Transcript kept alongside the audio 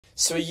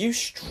So are you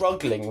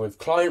struggling with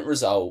client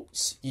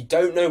results? You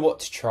don't know what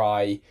to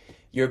try.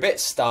 You're a bit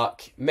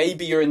stuck.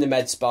 Maybe you're in the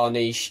med spa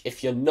niche.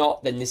 If you're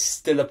not, then this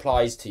still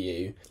applies to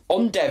you.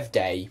 On Dev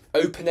Day,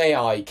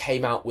 OpenAI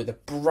came out with a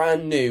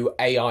brand new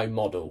AI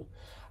model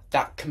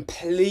that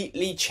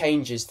completely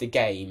changes the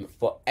game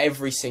for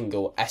every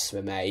single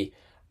SMMA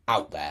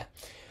out there.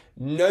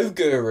 No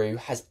guru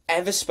has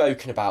ever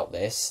spoken about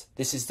this.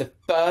 This is the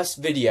first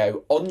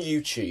video on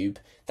YouTube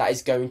that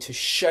is going to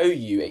show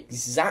you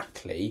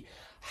exactly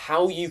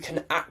how you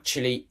can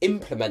actually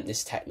implement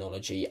this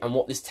technology and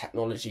what this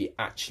technology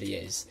actually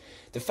is.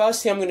 The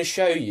first thing I'm going to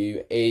show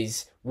you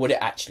is what it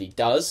actually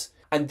does,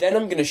 and then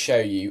I'm going to show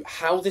you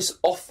how this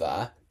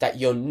offer that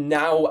you're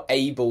now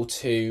able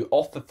to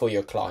offer for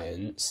your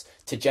clients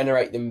to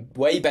generate them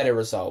way better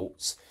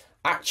results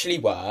actually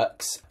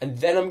works. And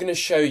then I'm going to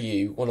show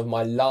you one of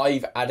my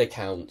live ad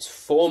accounts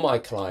for my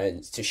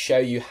clients to show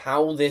you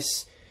how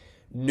this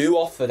new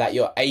offer that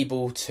you're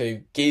able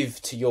to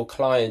give to your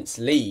clients'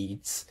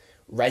 leads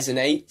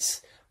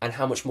resonates and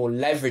how much more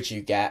leverage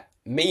you get,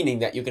 meaning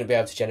that you're going to be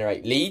able to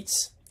generate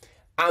leads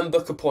and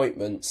book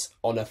appointments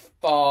on a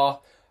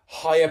far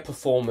higher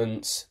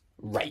performance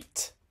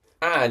rate.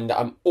 And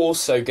I'm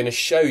also going to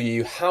show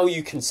you how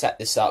you can set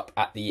this up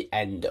at the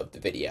end of the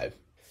video.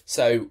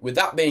 So with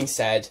that being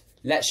said,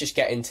 let's just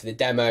get into the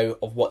demo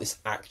of what this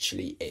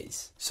actually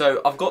is.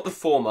 So I've got the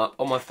form up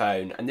on my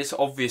phone, and this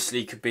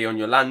obviously could be on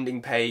your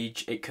landing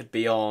page, it could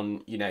be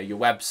on, your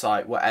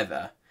website,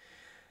 whatever.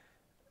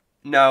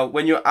 Now,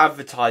 when you're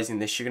advertising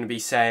this, you're going to be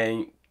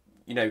saying,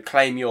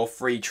 claim your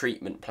free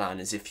treatment plan,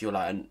 as if you're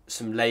like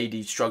some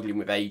lady struggling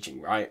with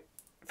aging, right?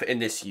 In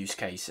this use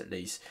case, at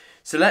least.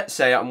 So let's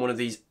say I'm one of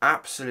these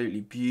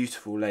absolutely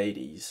beautiful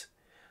ladies,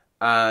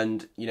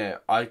 and,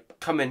 I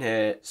come in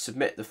here,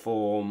 submit the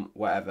form,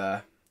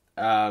 whatever.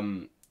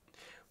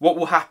 What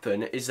will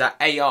happen is that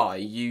AI,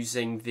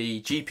 using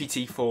the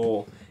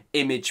GPT-4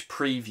 image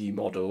preview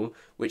model,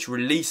 which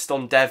released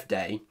on Dev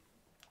Day,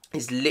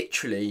 is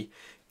literally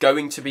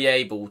going to be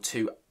able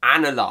to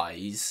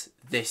analyze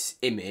this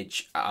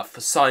image for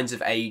signs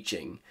of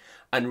aging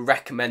and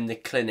recommend the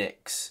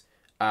clinic's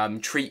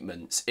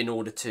treatments in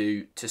order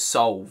to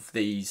solve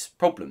these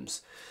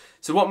problems.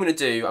 So what I'm going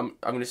to do, I'm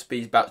going to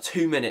speak about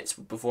 2 minutes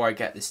before I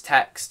get this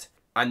text,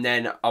 and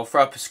then I'll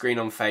throw up a screen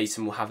on Face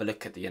and we'll have a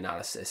look at the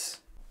analysis.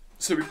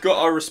 So we've got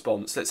our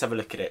response. Let's have a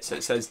look at it. So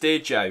it says, "Dear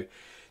Joe,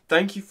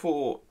 thank you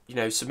for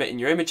submitting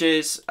your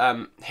images.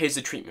 Here's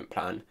the treatment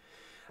plan."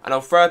 And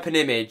I'll throw up an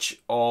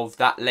image of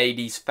that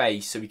lady's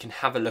face so we can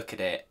have a look at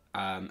it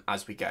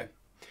as we go.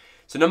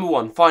 So number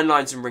 1, fine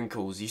lines and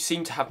wrinkles. You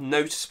seem to have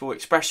noticeable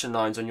expression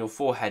lines on your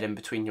forehead and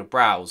between your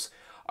brows.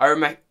 I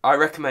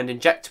recommend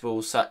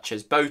injectables such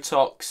as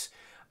Botox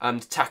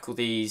to tackle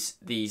these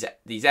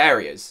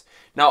areas.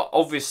 Now,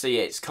 obviously,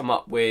 it's come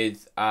up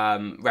with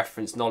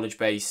reference knowledge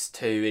base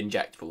to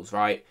injectables,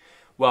 right?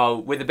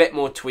 Well, with a bit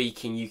more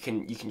tweaking, you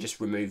can just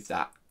remove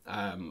that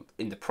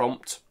in the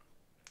prompt.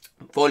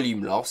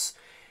 Volume loss.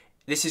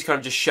 This is kind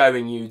of just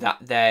showing you that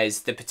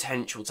there's the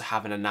potential to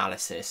have an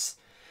analysis.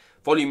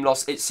 Volume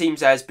loss, it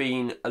seems there's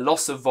been a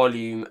loss of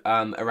volume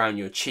around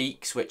your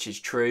cheeks, which is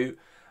true.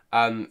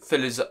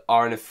 Fillers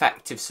are an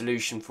effective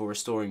solution for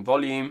restoring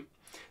volume.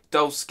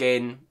 Dull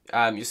skin,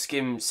 your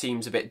skin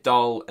seems a bit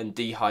dull and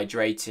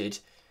dehydrated.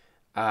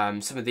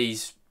 Some of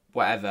these,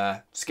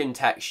 whatever, skin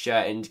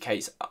texture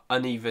indicates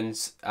uneven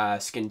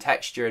skin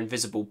texture and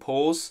visible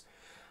pores,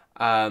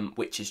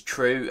 which is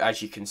true,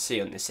 as you can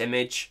see on this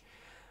image.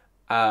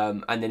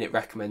 And then it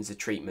recommends the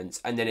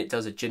treatments, and then it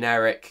does a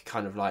generic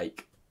kind of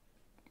like,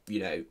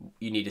 you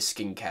need a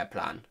skincare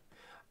plan.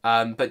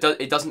 But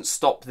it doesn't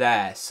stop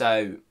there.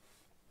 So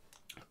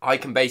I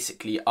can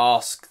basically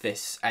ask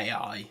this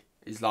AI,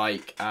 is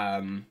like,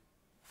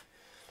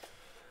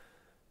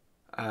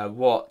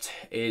 what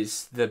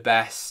is the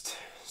best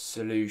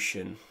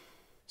solution?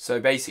 So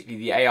basically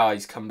the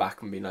AI's come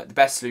back and been like, the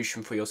best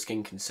solution for your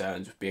skin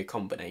concerns would be a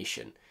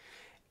combination.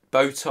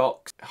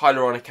 Botox,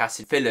 hyaluronic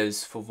acid,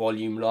 fillers for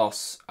volume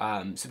loss.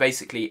 So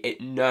basically it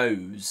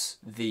knows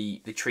the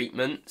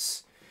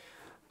treatments.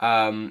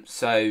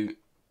 So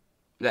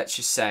let's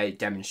just say,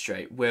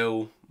 demonstrate,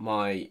 will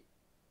my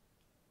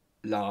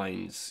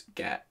lines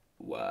get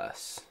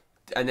worse?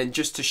 And then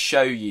just to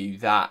show you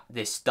that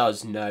this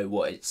does know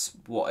what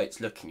it's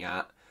looking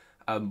at,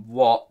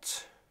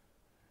 what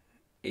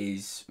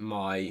is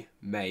my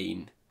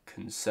main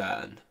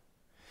concern?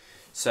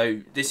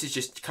 So this is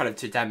just kind of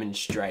to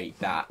demonstrate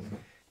that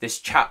this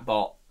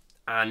chatbot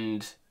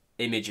and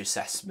image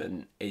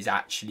assessment is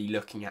actually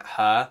looking at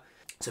her.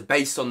 So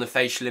based on the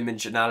facial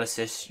image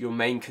analysis, your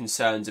main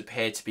concerns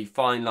appear to be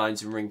fine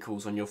lines and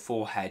wrinkles on your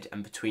forehead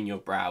and between your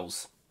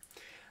brows.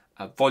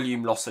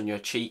 Volume loss on your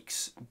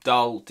cheeks,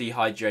 dull,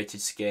 dehydrated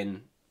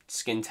skin,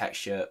 skin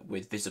texture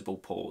with visible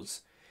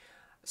pores.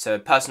 So a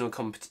personal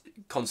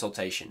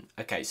consultation.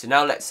 Okay, so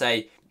now let's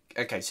say,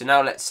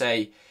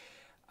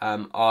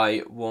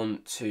 I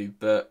want to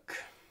book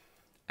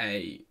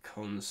a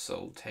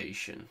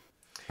consultation.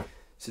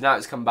 So now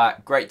it's come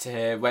back. Great to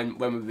hear. When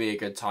would be a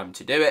good time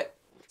to do it?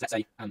 let's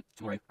say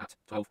tomorrow at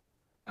 12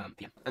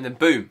 p.m. And then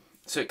boom.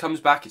 So it comes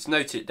back, it's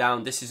noted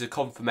down. This is a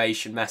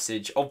confirmation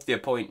message of the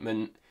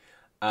appointment.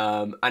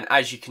 And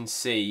as you can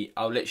see,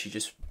 I'll literally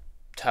just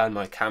turn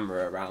my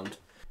camera around.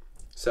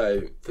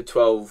 So for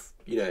 12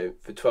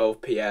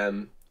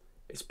 p.m,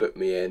 it's booked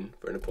me in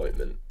for an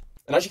appointment.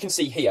 And as you can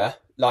see here,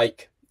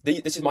 like,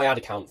 this is my ad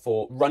account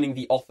for running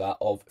the offer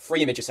of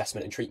free image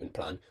assessment and treatment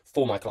plan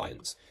for my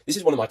clients. This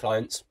is one of my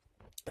clients.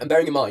 And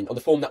bearing in mind, on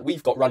the form that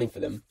we've got running for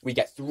them, we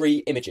get 3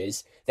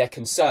 images, their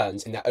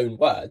concerns in their own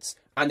words,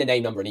 and their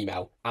name, number and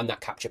email, and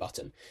that capture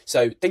button.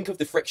 So think of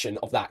the friction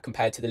of that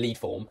compared to the lead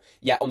form.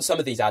 Yet on some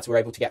of these ads, we're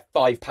able to get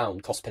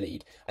 £5 cost per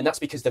lead. And that's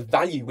because the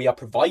value we are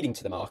providing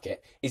to the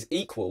market is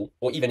equal,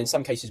 or even in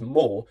some cases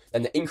more,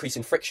 than the increase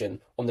in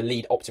friction on the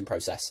lead opt-in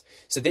process.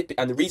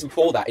 And the reason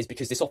for that is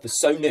because this offer is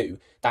so new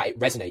that it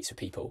resonates with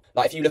people.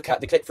 Like if you look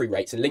at the click-through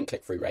rates and link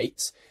click-through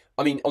rates,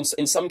 I mean,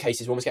 in some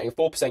cases, we're almost getting a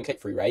 4%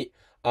 click-through rate,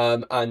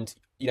 and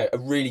a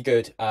really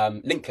good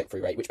link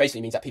click-through rate, which basically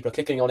means that people are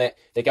clicking on it,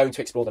 they're going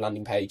to explore the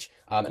landing page,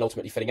 and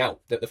ultimately filling out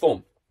the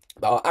form.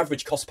 But our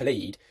average cost per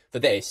lead for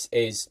this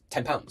is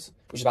 £10,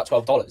 which is about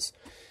 $12.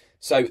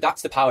 So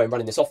that's the power in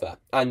running this offer.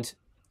 And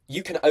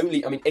you can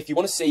only, I mean, if you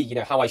want to see,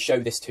 how I show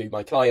this to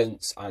my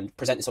clients and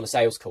present this on a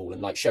sales call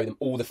and like show them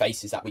all the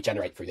faces that we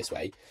generate through this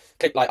way,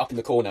 click like up in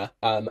the corner,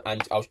 and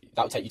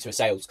that'll take you to a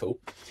sales call.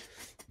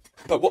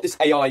 But what this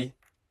AI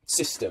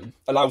system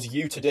allows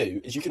you to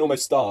do is you can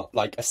almost start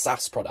like a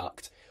SaaS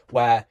product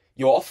where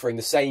you're offering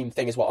the same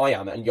thing as what I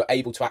am, and you're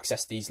able to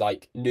access these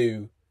like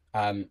new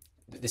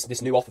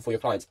this new offer for your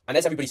clients. And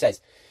as everybody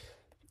says,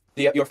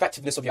 your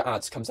effectiveness of your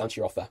ads comes down to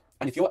your offer.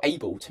 And if you're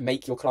able to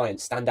make your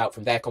clients stand out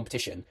from their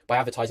competition by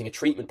advertising a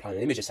treatment plan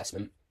and image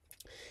assessment,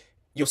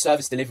 your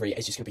service delivery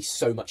is just going to be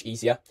so much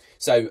easier.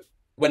 So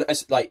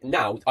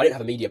now I don't have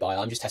a media buyer,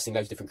 I'm just testing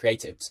those different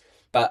creatives,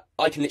 but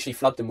I can literally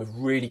flood them with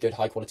really good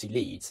high quality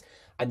leads.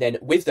 And then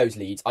with those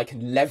leads, I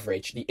can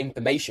leverage the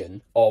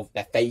information of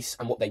their face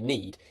and what they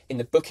need in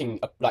the booking,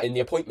 like in the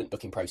appointment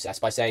booking process,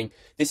 by saying,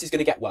 this is going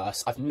to get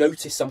worse. I've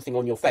noticed something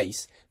on your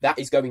face that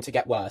is going to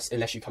get worse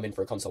unless you come in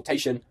for a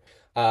consultation.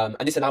 And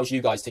this allows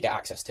you guys to get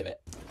access to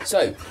it.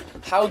 So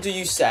how do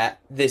you set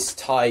this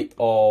type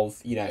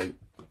of,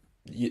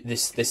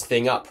 this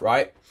thing up,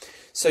 right?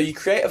 So you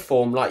create a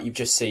form like you've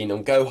just seen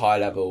on Go High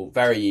Level,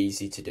 very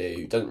easy to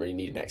do, doesn't really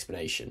need an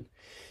explanation.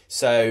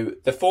 So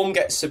the form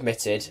gets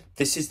submitted.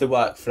 This is the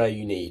workflow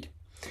you need.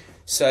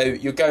 So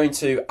you're going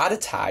to add a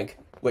tag,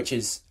 which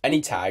is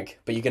any tag,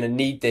 but you're going to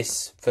need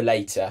this for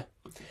later.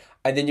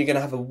 And then you're going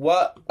to have a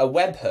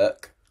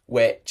webhook,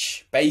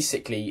 which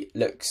basically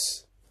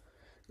looks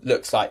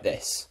like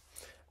this.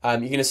 You're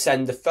going to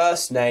send the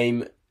first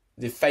name,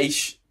 the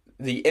face,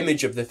 the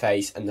image of the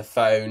face, and the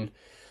phone.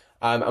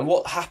 And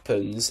what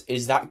happens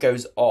is that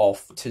goes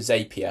off to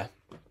Zapier.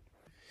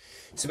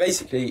 So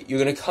basically,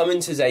 you're going to come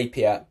into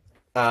Zapier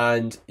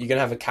and you're going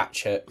to have a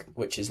catch hook,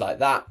 which is like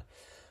that.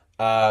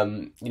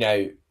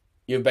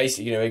 You're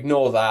basically going to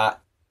ignore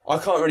that. I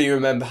can't really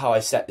remember how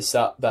I set this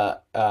up,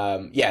 but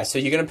yeah, so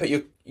you're going to put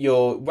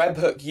your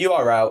webhook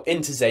URL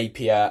into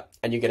Zapier,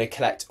 and you're going to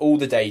collect all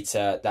the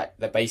data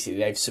that basically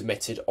they've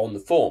submitted on the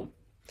form.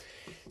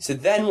 So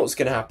then what's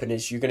going to happen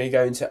is you're going to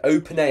go into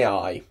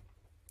OpenAI,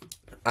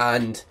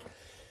 and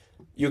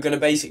you're going to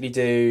basically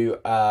do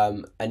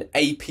an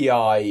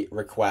API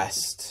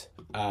request,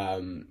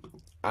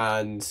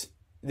 and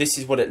this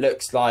is what it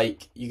looks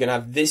like. You're going to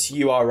have this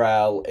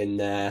URL in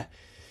there.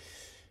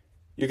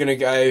 You're going to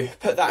go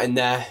put that in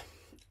there.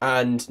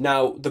 And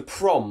now the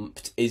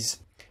prompt is,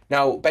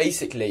 now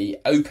basically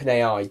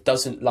OpenAI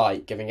doesn't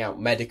like giving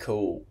out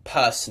medical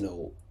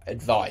personal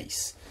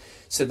advice.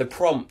 So the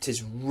prompt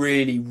is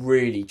really,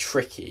 really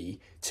tricky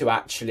to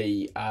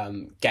actually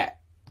get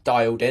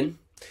dialed in.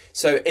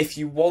 So if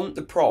you want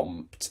the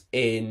prompt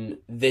in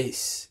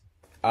this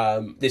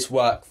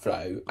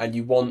workflow and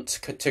you want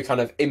to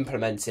kind of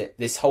implement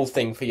this whole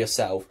thing for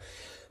yourself,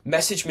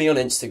 message me on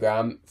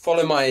Instagram,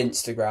 follow my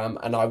Instagram,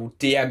 and I will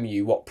DM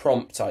you what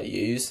prompt I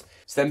use.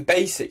 So then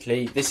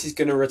basically this is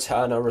going to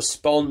return a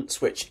response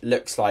which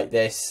looks like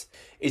this.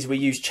 Is we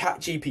use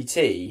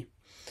ChatGPT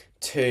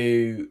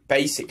to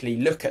basically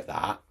look at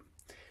that.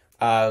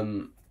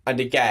 And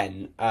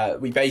again,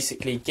 we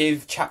basically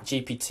give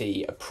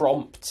ChatGPT a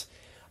prompt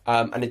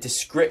and a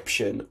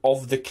description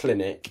of the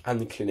clinic and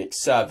the clinic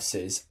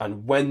services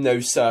and when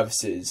those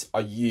services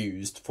are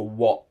used for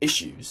what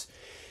issues.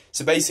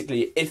 So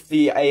basically, if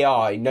the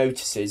AI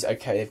notices,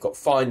 okay, they've got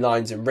fine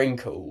lines and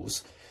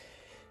wrinkles,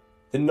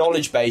 the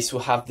knowledge base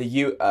will have the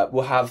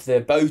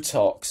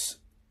Botox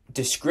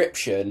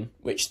description,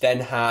 which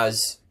then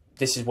has,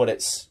 this is what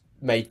it's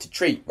made to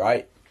treat,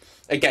 right?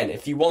 Again,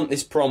 if you want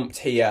this prompt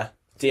here,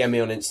 DM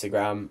me on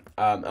Instagram,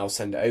 I'll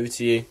send it over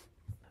to you.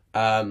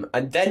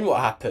 And then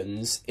what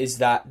happens is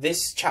that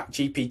this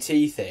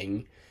ChatGPT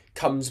thing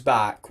comes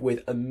back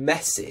with a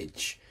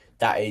message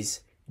that is,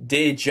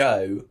 Dear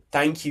Joe,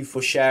 thank you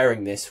for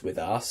sharing this with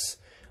us.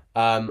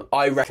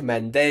 I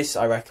recommend this,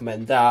 I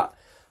recommend that.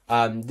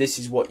 This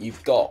is what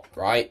you've got,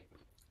 right?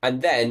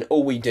 And then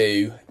all we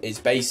do is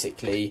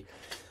basically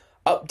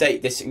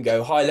update this and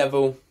go high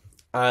level.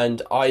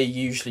 And I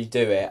usually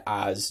do it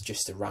as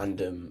just a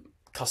random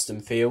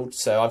custom field.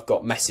 So I've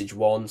got message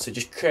 1. So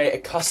just create a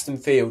custom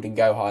field in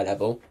Go High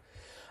Level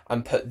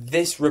and put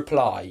this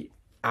reply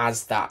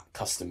as that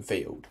custom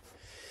field.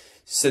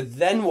 So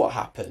then what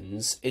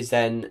happens is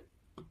then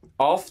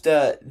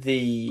after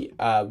the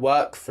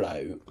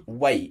workflow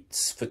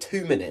waits for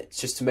 2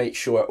 minutes just to make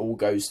sure it all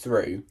goes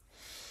through,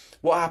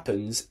 what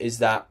happens is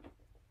that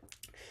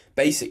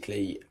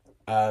basically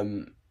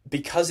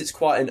because it's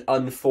quite an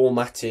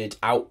unformatted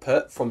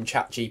output from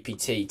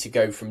ChatGPT to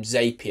go from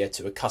Zapier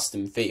to a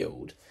custom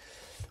field,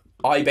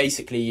 I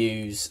basically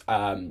use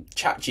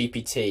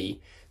ChatGPT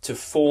to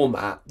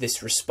format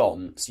this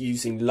response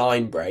using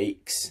line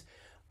breaks.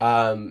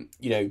 You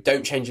know,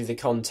 don't change the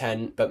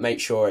content, but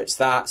make sure it's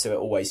that, so it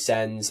always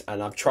sends.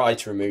 And I've tried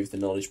to remove the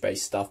knowledge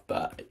base stuff,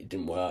 but it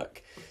didn't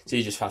work. So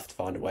you just have to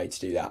find a way to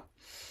do that.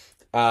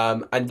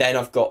 And then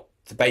I've got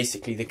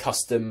basically the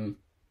custom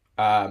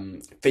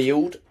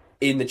field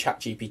in the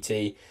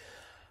ChatGPT,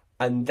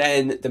 and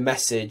then the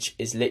message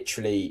is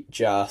literally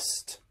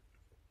just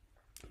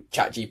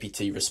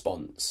ChatGPT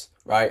response,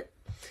 right?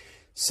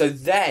 So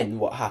then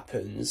what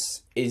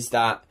happens is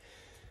that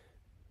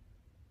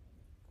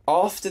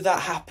after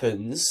that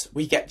happens,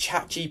 we get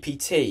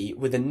ChatGPT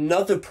with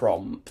another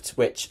prompt,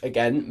 which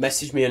again,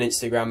 message me on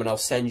Instagram and I'll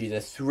send you the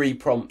 3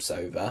 prompts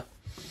over,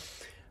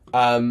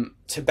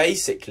 to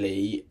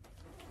basically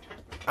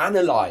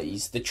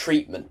analyze the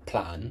treatment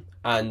plan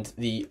and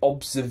the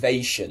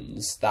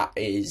observations that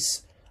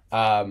is,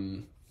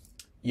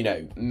 you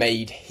know,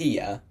 made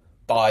here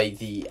by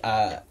the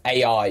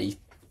AI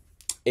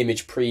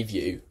image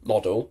preview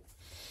model,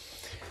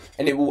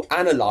 and it will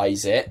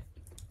analyze it.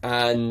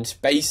 And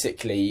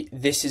basically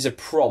this is a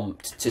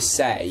prompt to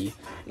say,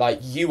 like,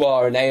 you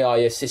are an AI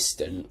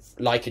assistant,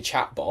 like a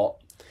chatbot.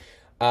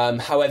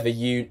 However,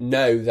 you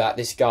know that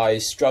this guy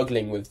is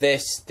struggling with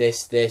this,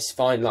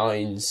 fine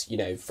lines, you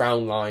know,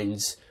 frown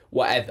lines,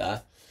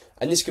 whatever.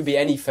 And this could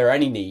be for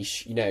any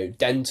niche, you know,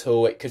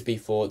 dental, it could be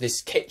for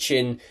this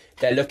kitchen,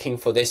 they're looking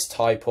for this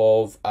type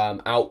of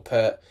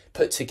output,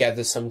 put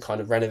together some kind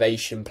of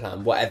renovation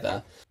plan,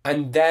 whatever.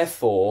 And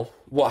therefore,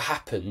 what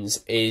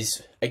happens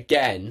is,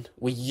 again,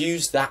 we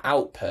use that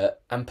output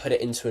and put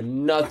it into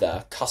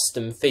another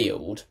custom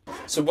field.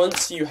 So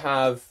once you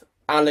have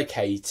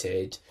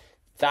allocated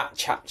that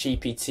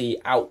ChatGPT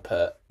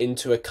output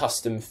into a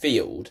custom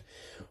field,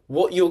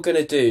 what you're going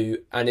to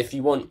do, and if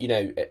you want, you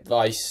know,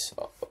 advice,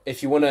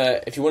 if you want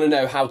to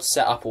know how to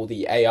set up all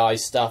the AI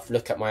stuff,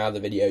 look at my other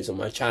videos on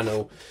my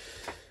channel.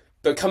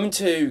 But come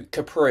to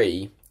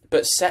Capri,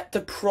 but set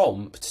the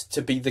prompt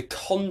to be the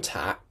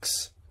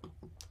contacts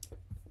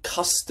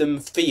custom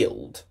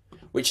field,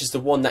 which is the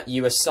one that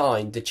you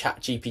assigned the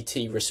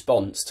ChatGPT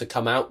response to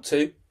come out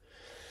to.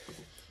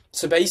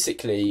 So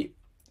basically,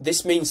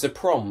 this means the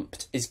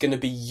prompt is going to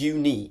be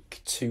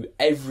unique to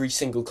every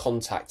single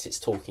contact it's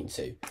talking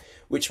to,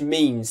 which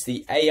means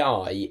the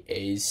AI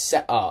is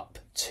set up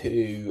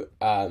to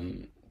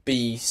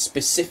be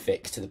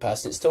specific to the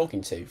person it's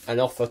talking to and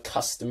offer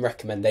custom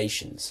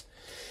recommendations.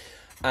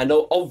 And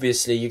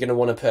obviously you're going to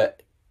want to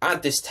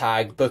add this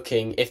tag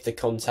booking if the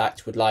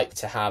contact would like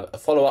to have a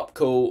follow-up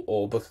call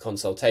or book a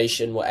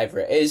consultation, whatever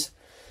it is.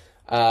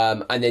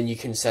 And then you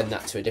can send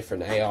that to a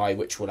different AI,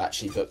 which will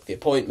actually book the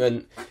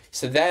appointment.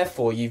 So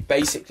therefore, you've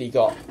basically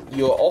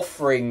you're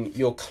offering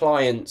your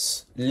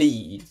clients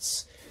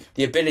leads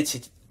the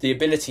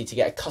ability to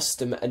get a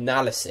custom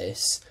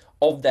analysis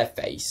of their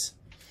face,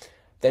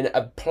 then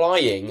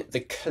applying the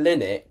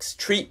clinic's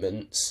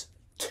treatments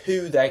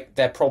to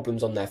their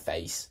problems on their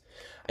face.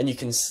 And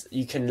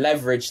you can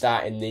leverage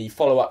that in the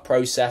follow-up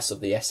process of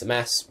the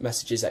SMS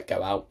messages that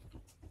go out,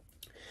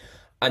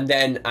 and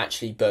then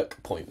actually book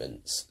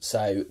appointments.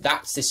 So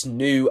that's this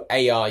new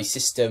AI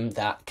system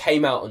that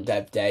came out on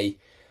Dev Day,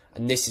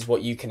 and this is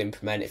what you can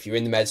implement if you're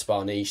in the med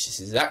spa niche. This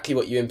is exactly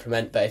what you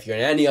implement, but if you're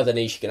in any other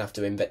niche, you're going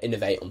to have to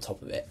innovate on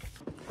top of it.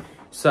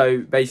 So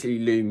basically,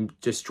 Loom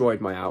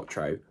destroyed my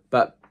outro.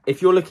 But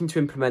if you're looking to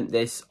implement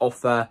this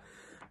offer,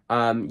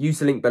 use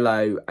the link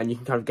below and you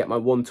can kind of get my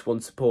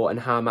one-to-one support and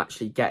how I'm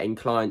actually getting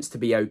clients to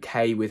be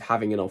okay with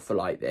having an offer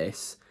like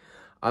this.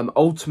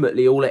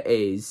 Ultimately, all it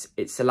is,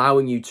 it's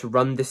allowing you to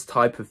run this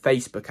type of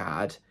Facebook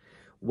ad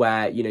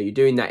where, you know, you're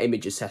doing that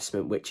image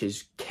assessment, which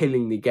is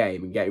killing the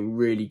game and getting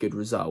really good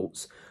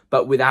results,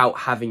 but without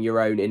having your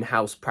own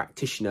in-house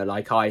practitioner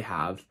like I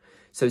have.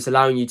 So it's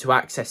allowing you to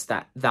access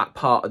that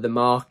part of the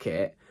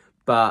market,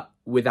 but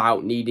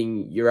without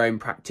needing your own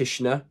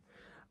practitioner.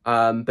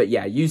 But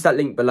yeah, use that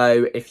link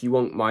below if you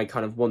want my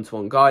kind of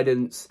one-to-one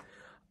guidance,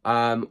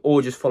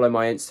 or just follow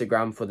my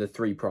Instagram for the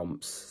 3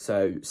 prompts.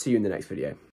 So see you in the next video.